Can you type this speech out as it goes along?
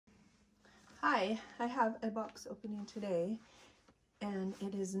Hi, I have a box opening today, and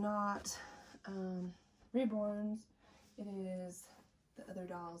it is not Reborns. It is the other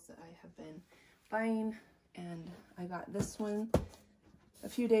dolls that I have been buying, and I got this one a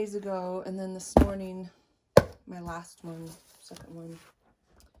few days ago, and then this morning my last one, second one,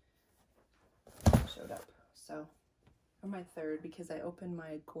 showed up. So, or my third, because I opened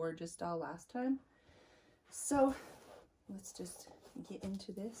my gorgeous doll last time. So let's just get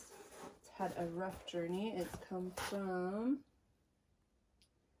into this. It's had a rough journey. It's come from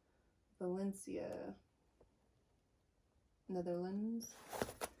Valencia, Netherlands.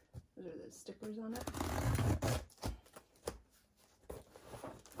 Those are the stickers on it.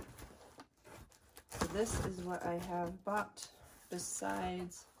 So this is what I have bought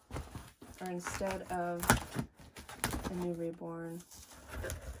besides, or instead of, a new Reborn.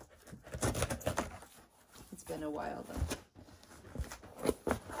 It's been a while though.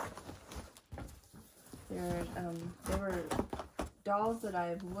 There were dolls that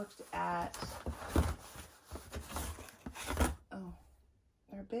I've looked at. Oh,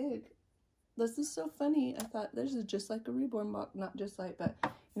 they're big. This is so funny. I thought this is just like a Reborn box, not just like, but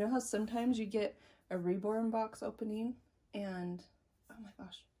you know how sometimes you get a Reborn box opening and, oh my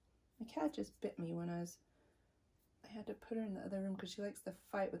gosh, my cat just bit me when I had to put her in the other room because she likes to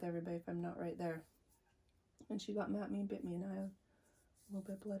fight with everybody if I'm not right there. And she got mad at me and bit me, and I have a little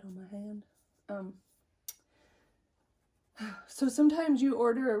bit of blood on my hand. So sometimes you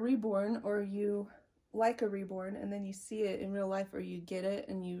order a Reborn, or you like a Reborn, and then you see it in real life, or you get it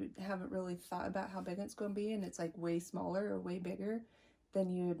and you haven't really thought about how big it's going to be, and it's like way smaller or way bigger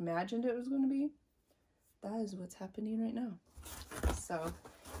than you imagined it was going to be. That is what's happening right now. So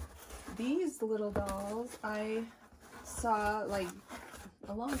these little dolls I saw like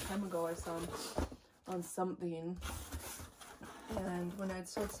a long time ago. I saw them on something, and when I'd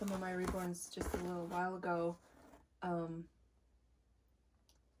sold some of my Reborns just a little while ago,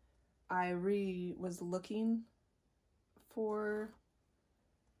 I was looking for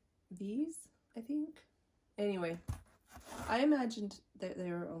these, I think. Anyway, I imagined that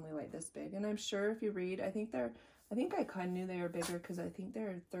they were only like this big, and I'm sure if you read, I think I kind of knew they were bigger because I think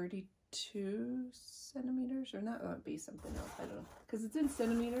they're 32 centimeters, or that might be something else, I don't know, because it's in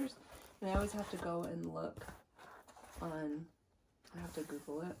centimeters, and I always have to go and look on, I have to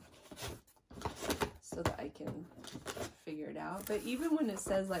Google it so that I can figure it out. But even when it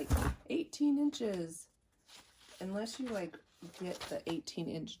says like 18 inches, unless you like get the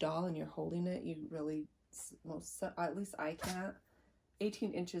 18-inch doll and you're holding it, you really, at least I can't.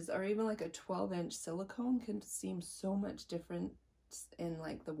 18 inches or even like a 12-inch silicone can seem so much different in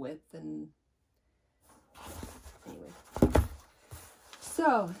like the width. And anyway,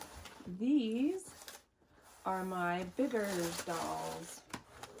 so these are my Biggers dolls.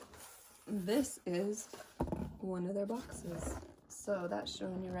 This is one of their boxes. So that's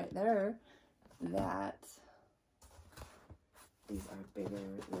showing you right there that these are bigger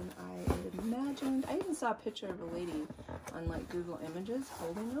than I had imagined. I even saw a picture of a lady on like Google Images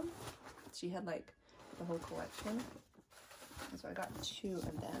holding them. She had like the whole collection. So I got 2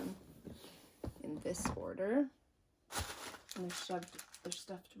 of them in this order. And they're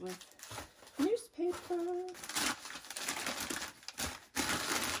stuffed with newspaper.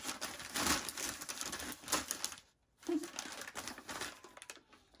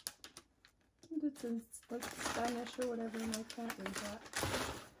 It's in like Spanish or whatever, and I can't read that.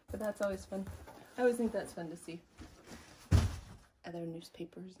 But that's always fun. I always think that's fun to see other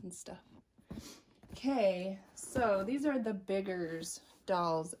newspapers and stuff. Okay, so these are the Biggers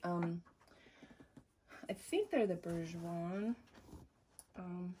dolls. I think they're the Berjuan.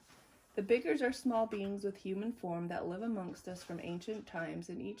 The Biggers are small beings with human form that live amongst us from ancient times.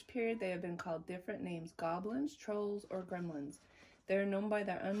 In each period, they have been called different names: goblins, trolls, or gremlins. They are known by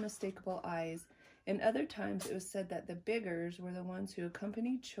their unmistakable eyes. In other times, it was said that the Biggers were the ones who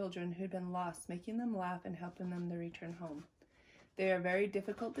accompanied children who'd been lost, making them laugh and helping them to return home. They are very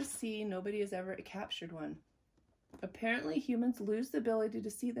difficult to see. Nobody has ever captured one. Apparently, humans lose the ability to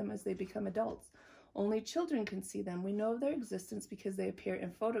see them as they become adults. Only children can see them. We know of their existence because they appear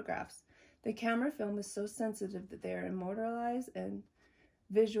in photographs. The camera film is so sensitive that they are immortalized and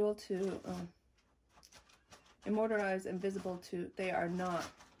visible to they are not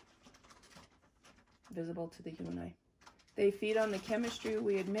visible to the human eye. They feed on the chemistry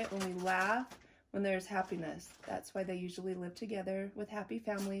we emit when we laugh, when there is happiness. That's why they usually live together with happy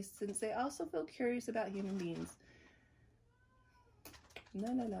families, since they also feel curious about human beings. La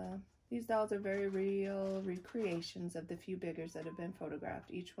la la. These dolls are very real recreations of the few Biggers that have been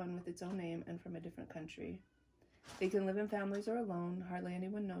photographed, each one with its own name and from a different country. They can live in families or alone. Hardly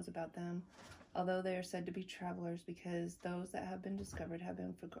anyone knows about them, although they are said to be travelers because those that have been discovered have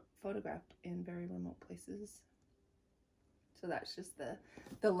been photographed in very remote places. So that's just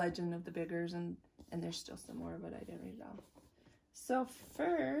the legend of the Biggers, and there's still some more, but I didn't read it all. So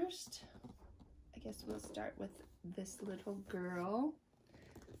first, I guess we'll start with this little girl.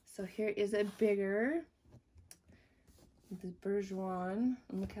 So here is a Bigger, the Berjuan,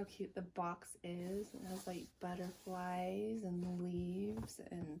 and look how cute the box is. It has like butterflies and leaves,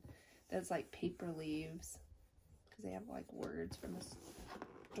 and that's like paper leaves because they have like words from a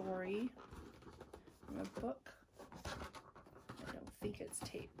story from a book. I don't think it's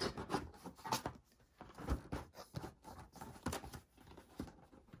taped.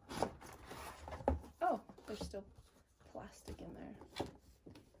 Oh, there's still plastic in there.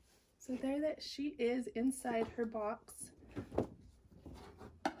 So there that she is inside her box.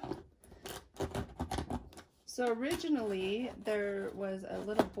 So originally there was a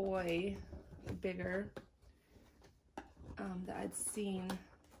little boy, Bigger, that I'd seen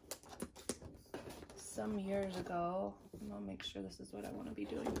some years ago. I'll make sure this is what I want to be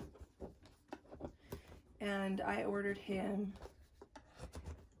doing. And I ordered him,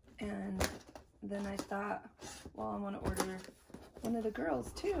 and then I thought, well, I want to order one of the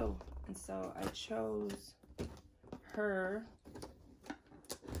girls too. And so I chose her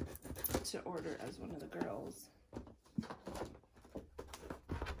to order as one of the girls.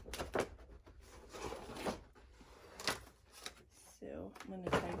 So I'm going to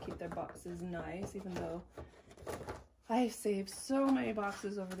try and keep their boxes nice, even though I've saved so many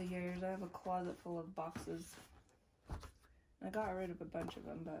boxes over the years. I have a closet full of boxes. I got rid of a bunch of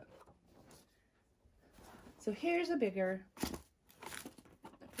them, but... So here's a Bigger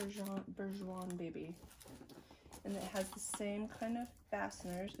Berjuan baby. And it has the same kind of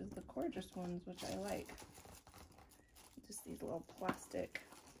fasteners as the gorgeous ones, which I like. Just these little plastic.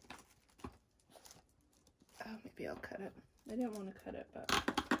 Oh, maybe I'll cut it. I didn't want to cut it, but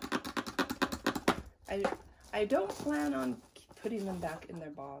I don't plan on putting them back in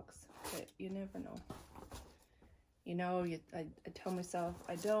their box, but you never know. You know, I tell myself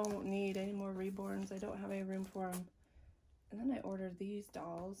I don't need any more reborns. I don't have any room for them. And then I ordered these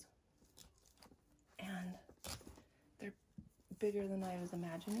dolls, and they're bigger than I was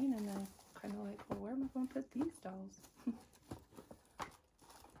imagining, and I'm kind of like, well, where am I going to put these dolls?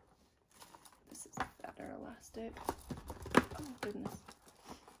 This is better elastic. Oh, goodness.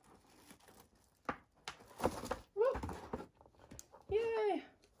 Woo! Yay!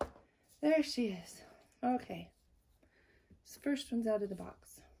 There she is. Okay. This first one's out of the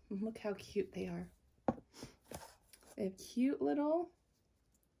box. Look how cute they are. They have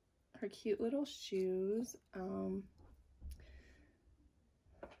her cute little shoes.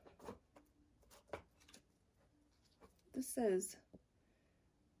 This says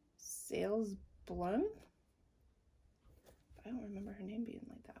Sales Blum. I don't remember her name being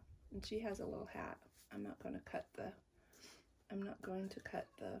like that. And she has a little hat. I'm not going to cut the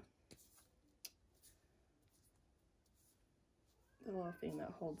little thing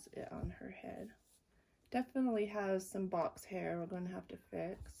that holds it on her head. Definitely has some box hair we're going to have to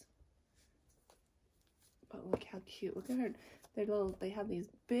fix. But look how cute. Look at her. They have these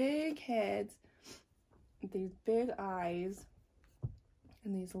big heads, these big eyes,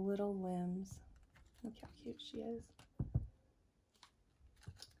 and these little limbs. Look how cute she is.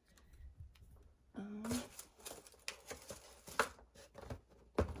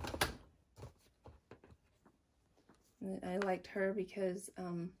 I liked her because I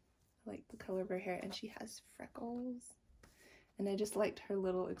like the color of her hair, and she has freckles, and I just liked her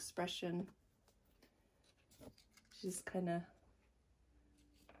little expression. She's kind of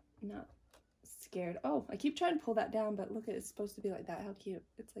not scared. Oh, I keep trying to pull that down, but look, it's supposed to be like that. How cute.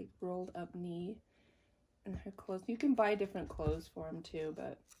 It's like rolled up knee, and her clothes. You can buy different clothes for them too,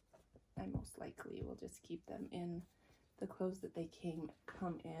 but I most likely will just keep them in the clothes that they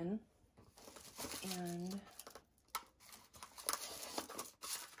come in. And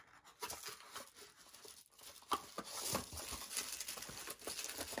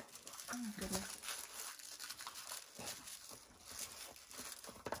oh goodness.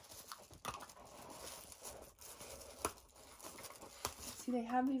 See, they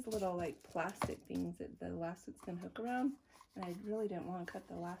have these little like plastic things that the elastic's gonna hook around, and I really didn't want to cut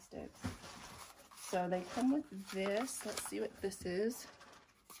the elastics. So they come with this. Let's see what this is.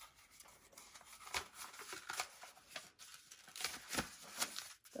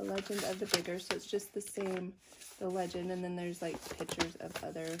 The Legend of the Biggers. So it's just the same, the legend, and then there's like pictures of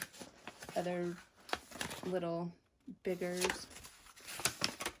other little Biggers,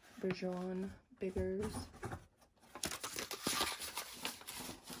 Berjuan Biggers.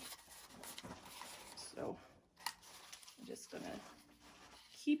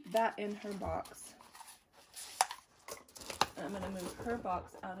 that in her box. I'm going to move her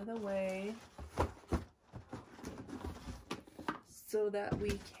box out of the way so that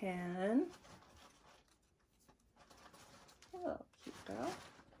we can, oh, cute girl,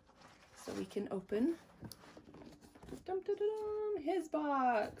 so we can open his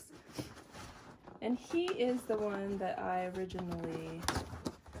box. And he is the one that I originally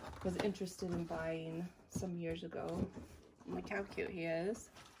was interested in buying some years ago. Look how cute he is.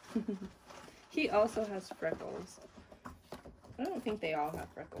 He also has freckles. I don't think they all have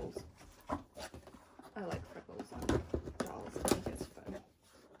freckles. I like freckles on dolls. I think it's fun.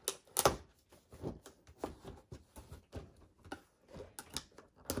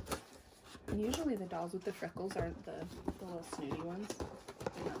 And usually the dolls with the freckles aren't the little snooty ones.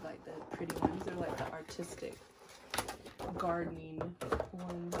 They're not like the pretty ones. They're like the artistic gardening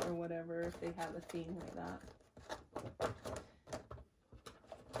ones or whatever, if they have a theme like that.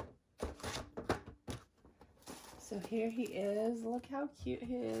 So here he is. Look how cute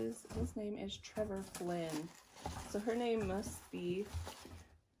he is. His name is Trevor Flynn. So her name must be,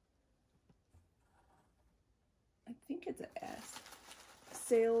 I think it's an S.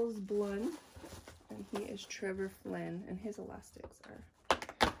 Sales Blund. And he is Trevor Flynn. And his elastics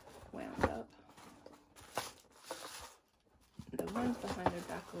are wound up. The ones behind their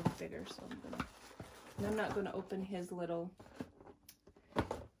back look bigger, so I'm not gonna open his little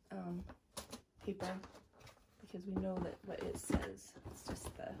paper, because we know that what it says. It's just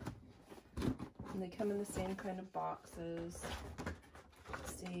and they come in the same kind of boxes,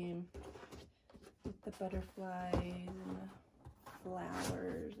 same with the butterflies and the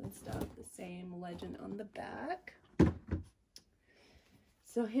flowers and stuff, the same legend on the back.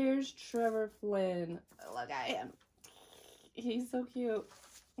 So here's Trevor Flynn. Look at him. He's so cute.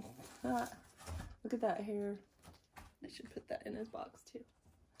 Look at that hair. I should put that in his box too.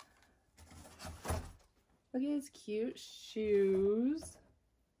 Look at his cute shoes.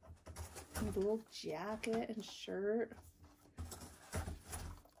 And the little jacket and shirt.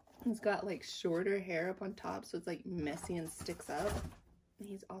 He's got like shorter hair up on top, so it's like messy and sticks up. And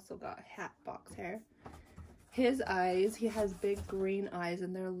he's also got hat box hair. His eyes, he has big green eyes,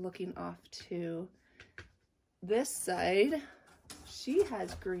 and they're looking off to this side. She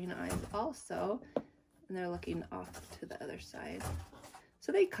has green eyes also, and they're looking off to the other side.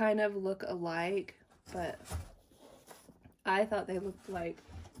 So they kind of look alike, but I thought they looked like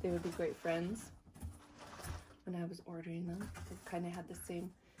they would be great friends when I was ordering them. They kind of had the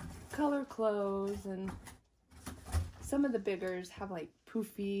same color clothes, and some of the biggers have like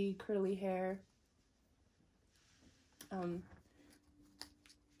poofy curly hair.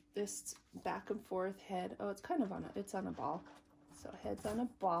 This back and forth head, oh, it's kind of it's on a ball. So head's on a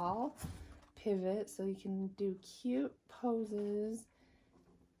ball, pivot, so you can do cute poses.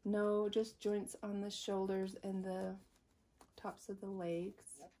 No, just joints on the shoulders and the tops of the legs.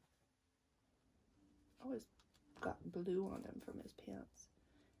 Oh, he's got blue on him from his pants.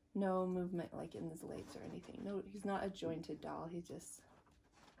 No movement like in his legs or anything. No, he's not a jointed doll. He just,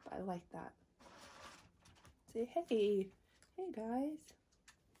 but I like that. Say, hey guys.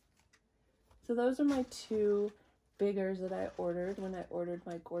 So those are my two biggers that I ordered when I ordered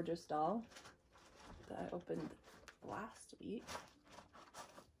my gorgeous doll that I opened last week.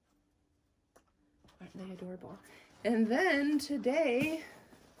 Aren't they adorable? And then today,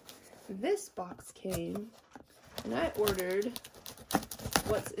 this box came, and I ordered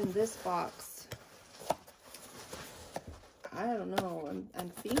what's in this box. I don't know. I'm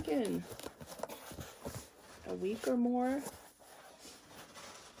thinking a week or more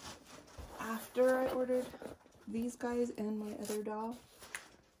after I ordered these guys and my other doll.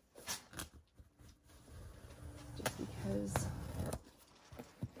 Just because,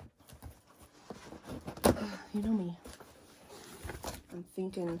 you know me. I'm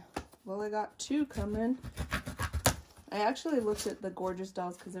thinking, well, I got two coming. I actually looked at the gorgeous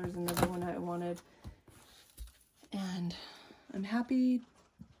dolls because there was another one I wanted. And I'm happy.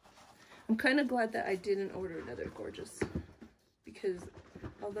 I'm kind of glad that I didn't order another gorgeous, because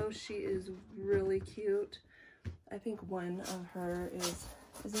although she is really cute, I think one of her is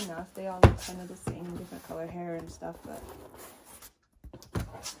enough. They all look kind of the same, different color hair and stuff, but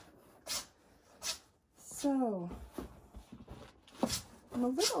so I'm a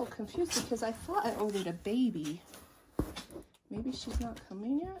little confused because I thought I ordered a baby. Maybe she's not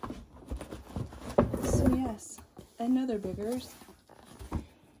coming yet. So yes, another biggers.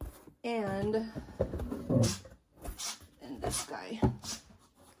 And this guy.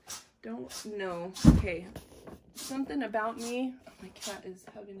 Don't know. Okay. Something about me. Oh, my cat is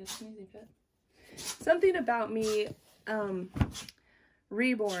having a sneezing fit. Something about me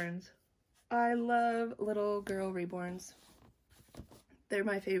Reborns. I love little girl reborns. They're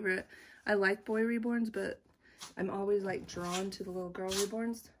my favorite. I like boy reborns, but I'm always like drawn to the little girl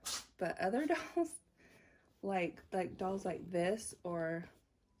reborns. But other dolls, like dolls like this, or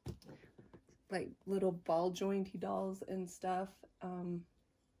like little ball jointy dolls and stuff, I'm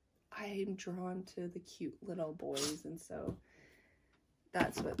drawn to the cute little boys, and so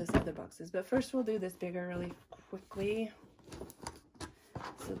that's what this other box is. But first we'll do this bigger really quickly.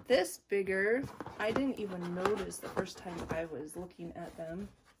 So this bigger, I didn't even notice the first time I was looking at them.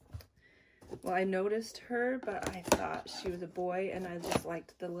 Well, I noticed her, but I thought she was a boy, and I just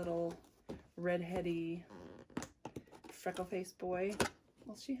liked the little redheady freckle-faced boy.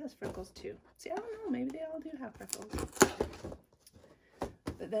 Well, she has freckles too. See, I don't know, maybe they all do have freckles.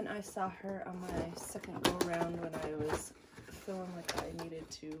 But then I saw her on my second go around when I was feeling like I needed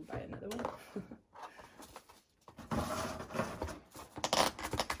to buy another one.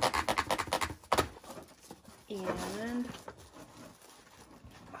 And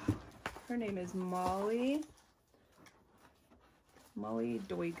her name is Molly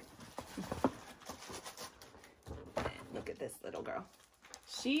Doig. Look at this little girl.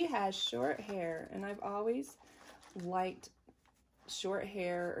 She has short hair, and I've always liked short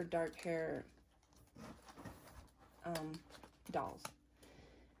hair or dark hair dolls.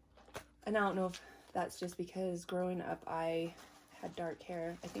 And I don't know if that's just because growing up I had dark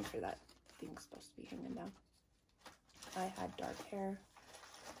hair. I think that thing's supposed to be hanging down. I had dark hair,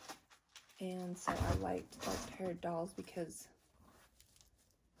 and so I liked dark haired dolls because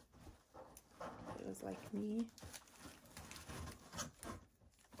it was like me.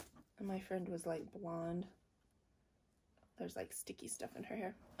 And my friend was like blonde. There's like sticky stuff in her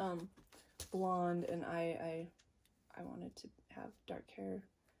hair. Blonde, and I wanted to have dark hair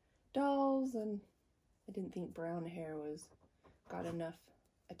dolls, and I didn't think brown hair got enough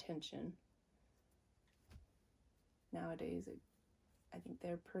attention. Nowadays, I think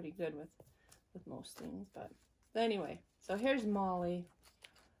they're pretty good with most things, but anyway, so here's Molly.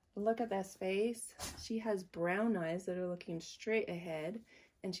 Look at this face. She has brown eyes that are looking straight ahead,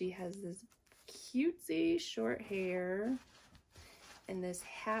 and she has this cutesy short hair and this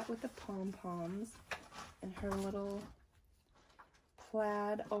hat with the pom-poms and her little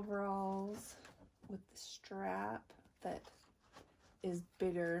plaid overalls with the strap that is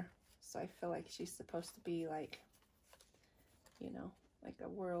bigger, so I feel like she's supposed to be like, you know, like a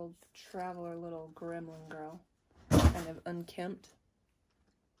world traveler little gremlin girl, kind of unkempt.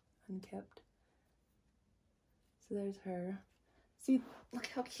 So there's her. See, look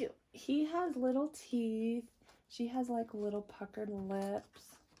how cute. He has little teeth. She has like little puckered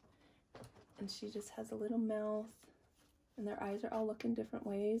lips, and she just has a little mouth, and their eyes are all looking different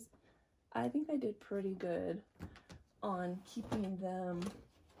ways. I think I did pretty good on keeping them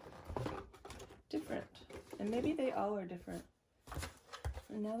different, and maybe they all are different.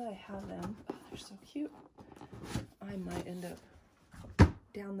 And now that I have them, oh, they're so cute. I might end up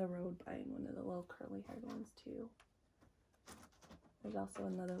down the road buying one of the little curly haired ones too. There's also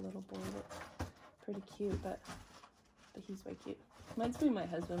another little boy that's pretty cute, but he's way cute. Reminds me of my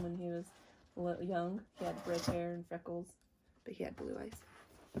husband when he was young. He had red hair and freckles, but he had blue eyes.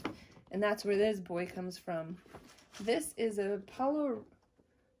 And that's where this boy comes from. This is a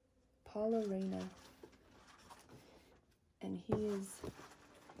Polarena, and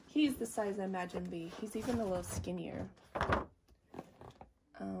he's the size I imagine B. He's even a little skinnier.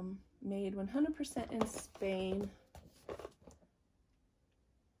 Made 100% in Spain.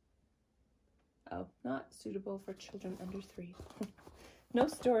 Oh, not suitable for children under 3. No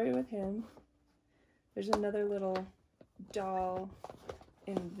story with him. There's another little doll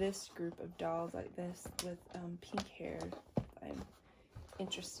in this group of dolls like this with pink hair I'm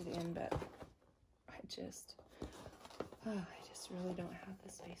interested in, but I just really don't have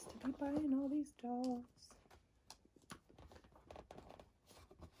the space to be buying all these dolls.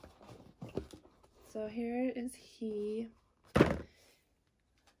 So here is he, and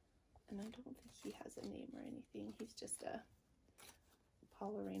I don't think he has a name or anything. He's just a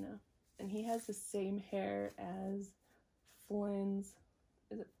Polarena, and he has the same hair as Flynn's.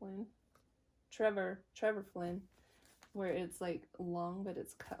 Is it Flynn? Trevor Flynn, where it's like long, but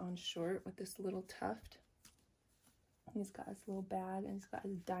it's cut on short with this little tuft. He's got his little bag, and he's got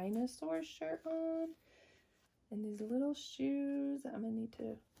his dinosaur shirt on, and these little shoes that I'm gonna need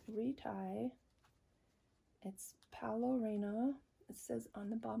to retie. It's Polarena. It says on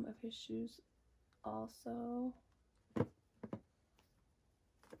the bottom of his shoes also. So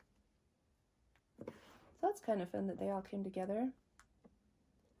that's kind of fun that they all came together.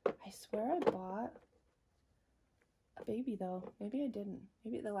 I swear I bought a baby though. Maybe I didn't.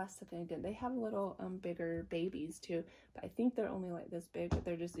 Maybe at the last second I did. They have little bigger babies too, but I think they're only like this big, but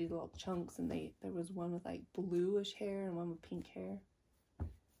they're just these little chunks, and there was one with like bluish hair and one with pink hair.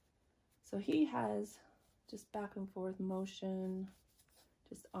 So he has just back and forth motion,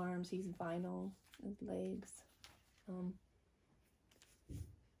 just arms. He's vinyl, his legs.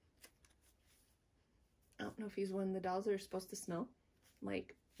 I don't know if he's one of the dolls that are supposed to smell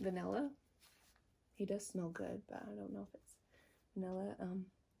like vanilla. He does smell good, but I don't know if it's vanilla.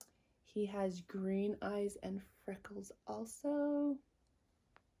 He has green eyes and freckles also.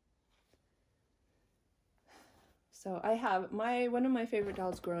 So I have one of my favorite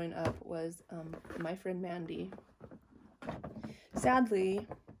dolls growing up was my friend Mandy. Sadly,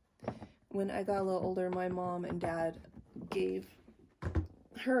 when I got a little older, my mom and dad gave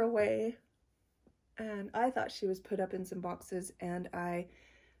her away, and I thought she was put up in some boxes, and I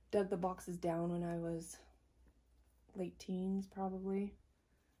dug the boxes down when I was late teens, probably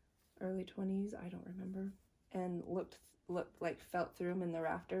early 20s, I don't remember, and felt through them in the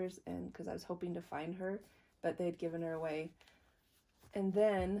rafters, and because I was hoping to find her, but they'd given her away. And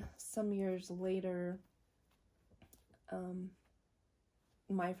then some years later,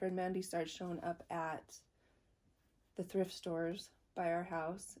 my friend Mandy started showing up at the thrift stores by our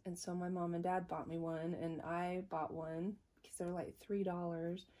house, and so my mom and dad bought me one, and I bought one because they were like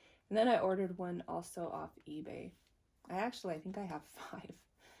 $3, and then I ordered one also off eBay. I think I have 5,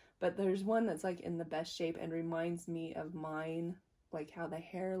 but there's one that's like in the best shape and reminds me of mine, like how the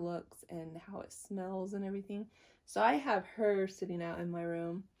hair looks and how it smells and everything. So I have her sitting out in my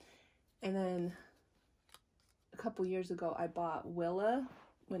room. And then a couple years ago I bought Willa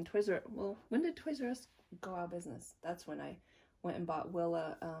when did Toys R Us go out of business? That's when I went and bought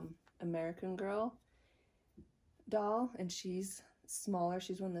Willa, American Girl doll, and she's smaller.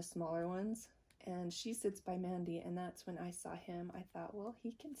 She's one of the smaller ones, and she sits by Mandy, and that's when I saw him. I thought, well,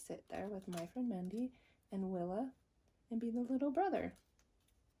 he can sit there with my friend Mandy and Willa and be the little brother.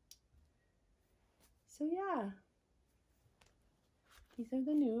 So yeah, these are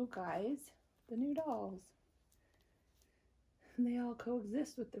the new guys, the new dolls. And they all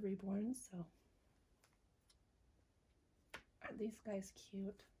coexist with the reborns, so. Aren't these guys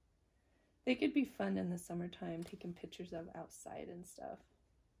cute? They could be fun in the summertime, taking pictures of outside and stuff.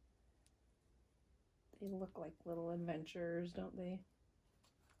 They look like little adventurers, don't they?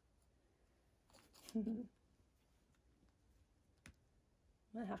 I'm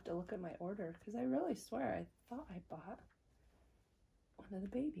gonna have to look at my order, because I really swear I thought I bought one of the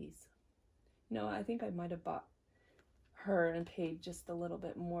babies. No, I think I might have bought her and paid just a little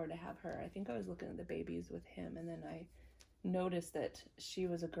bit more to have her. I think I was looking at the babies with him, and then I noticed that she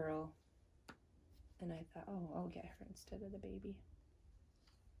was a girl, and I thought, oh, I'll get her instead of the baby.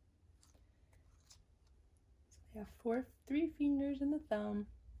 So they have 3 fingers and a thumb.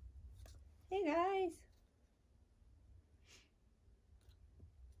 Hey guys!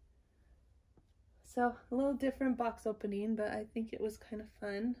 So a little different box opening, but I think it was kind of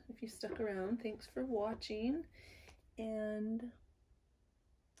fun. If you stuck around, thanks for watching. And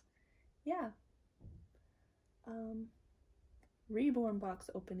yeah, Reborn box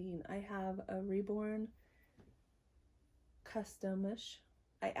opening. I have a Reborn customish.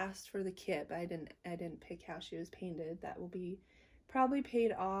 I asked for the kit, but I didn't pick how she was painted. That will be probably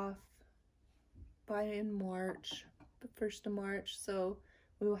paid off by in March, the 1st of March. So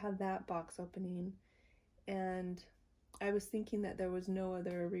we will have that box opening. And I was thinking that there was no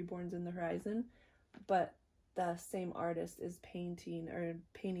other Reborns in the horizon, but the same artist is painting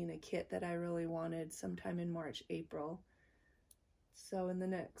a kit that I really wanted sometime in March, April. So in the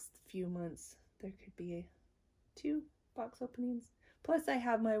next few months, there could be 2 box openings. Plus I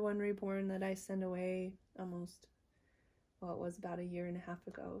have my one Reborn that I sent away almost, well, it was about a year and a half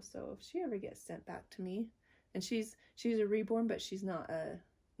ago. So if she ever gets sent back to me, and she's a Reborn, but she's not a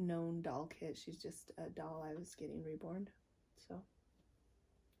known doll kit. She's just a doll I was getting reborn. So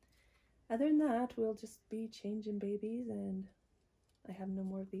other than that, we'll just be changing babies, and I have no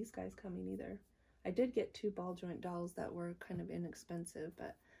more of these guys coming either. I did get 2 ball joint dolls that were kind of inexpensive,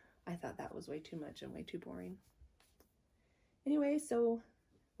 but I thought that was way too much and way too boring. Anyway, so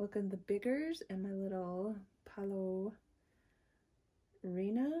look at the Biggers and my little Palo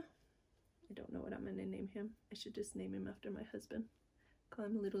Rena. I don't know what I'm going to name him. I should just name him after my husband. Call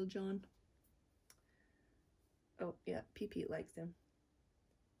him Little John. Oh, yeah, Pete likes him.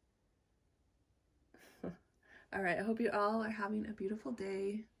 All right, I hope you all are having a beautiful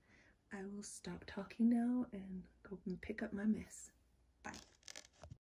day. I will stop talking now and go and pick up my mess.